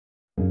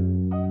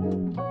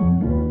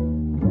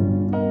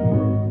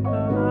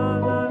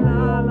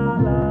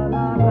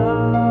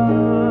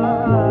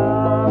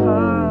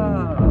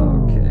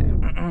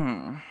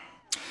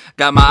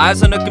Got my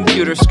eyes on a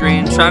computer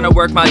screen, trying to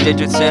work my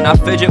digits in. I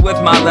fidget with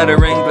my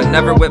lettering, but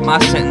never with my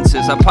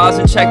sentences. I pause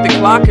and check the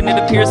clock and it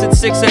appears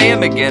it's 6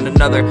 a.m. again.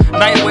 Another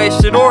night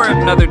wasted or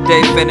another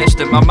day finished,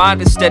 and my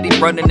mind is steady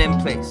running in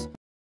place.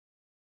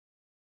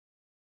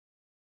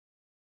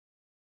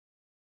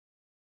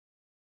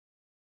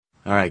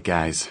 Alright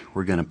guys,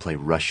 we're gonna play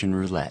Russian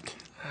roulette.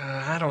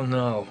 I don't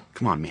know.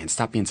 Come on man,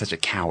 stop being such a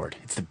coward.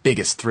 It's the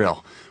biggest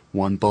thrill.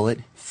 1 bullet,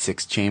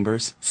 6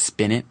 chambers,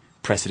 spin it,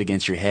 press it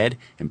against your head,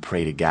 and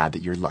pray to God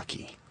that you're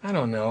lucky. I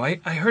don't know. I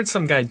heard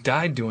some guy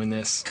died doing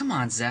this. Come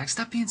on, Zach,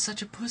 stop being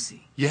such a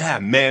pussy. Yeah,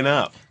 man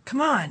up. Come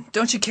on,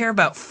 don't you care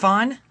about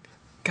fun?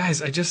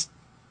 Guys, I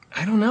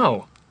don't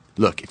know.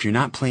 Look, if you're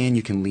not playing,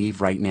 you can leave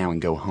right now and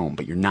go home,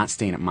 but you're not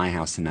staying at my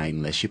house tonight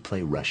unless you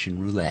play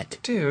Russian roulette.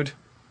 Dude,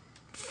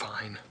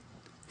 fine.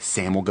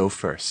 Sam will go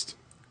first.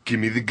 Give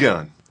me the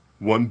gun.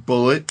 1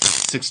 bullet,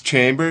 6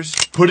 chambers,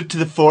 put it to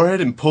the forehead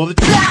and pull the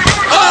trigger.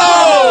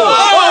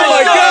 Oh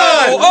my God!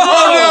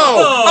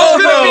 Oh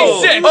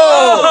no! Sick!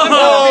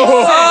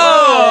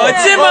 Oh,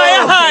 it's in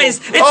my eyes!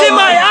 It's in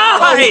my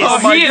eyes!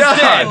 Oh, he is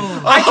dead!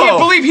 I can't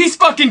believe he's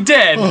fucking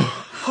dead!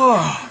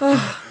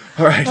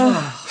 Alright,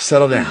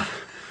 settle down.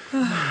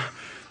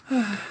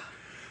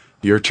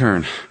 Your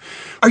turn.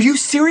 Are you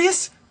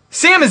serious?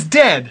 Sam is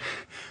dead!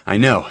 I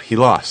know, he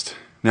lost.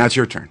 Now it's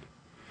your turn.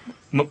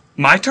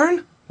 My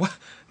turn? What?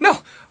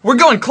 No, we're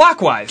going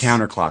clockwise.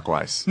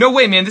 Counterclockwise. No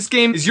way, man. This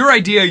game is your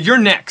idea. You're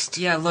next.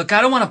 Yeah, look,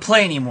 I don't want to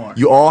play anymore.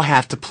 You all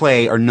have to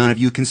play or none of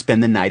you can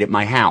spend the night at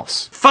my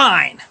house.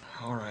 Fine.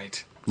 All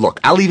right. Look,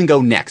 I'll even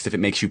go next if it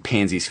makes you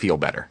pansies feel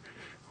better.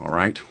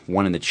 Alright,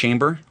 1 in the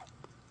chamber,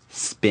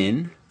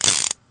 spin,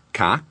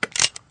 cock,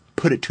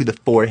 put it to the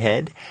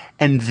forehead,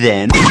 and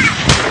then...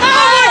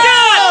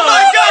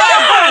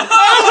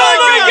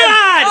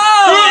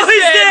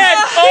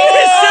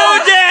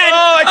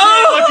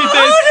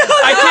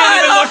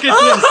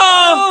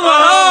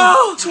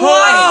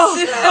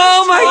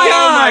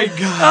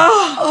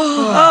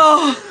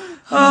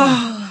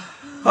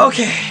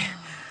 Okay.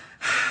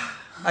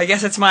 I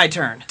guess it's my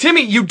turn.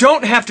 Timmy, you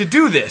don't have to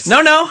do this.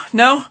 No.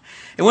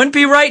 It wouldn't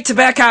be right to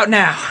back out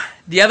now.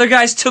 The other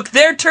guys took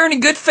their turn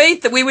in good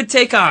faith that we would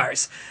take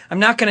ours. I'm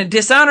not going to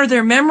dishonor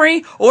their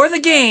memory or the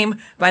game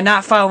by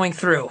not following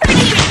through.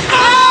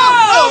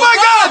 Oh my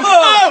God!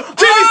 Oh,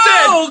 Timmy's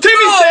dead!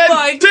 Timmy's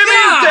dead!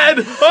 Timmy's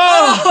dead!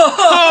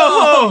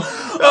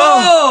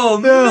 Oh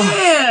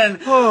man!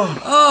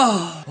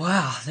 Oh,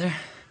 wow, they're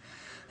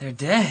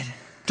dead.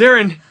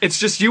 Darren, it's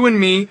just you and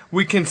me.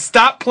 We can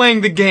stop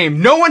playing the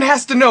game. No one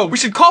has to know. We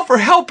should call for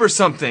help or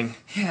something.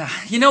 Yeah,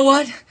 you know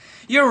what?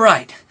 You're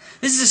right.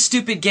 This is a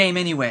stupid game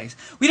anyways.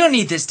 We don't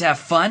need this to have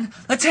fun.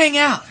 Let's hang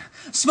out,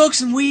 smoke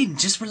some weed, and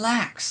just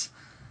relax.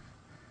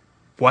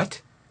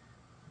 What?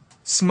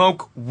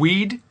 Smoke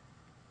weed?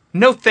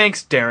 No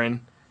thanks,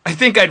 Darren. I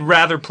think I'd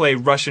rather play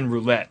Russian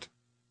roulette.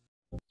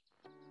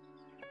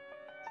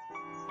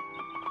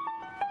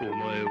 お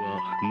前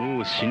はも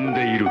う死ん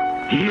でいる。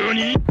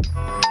何？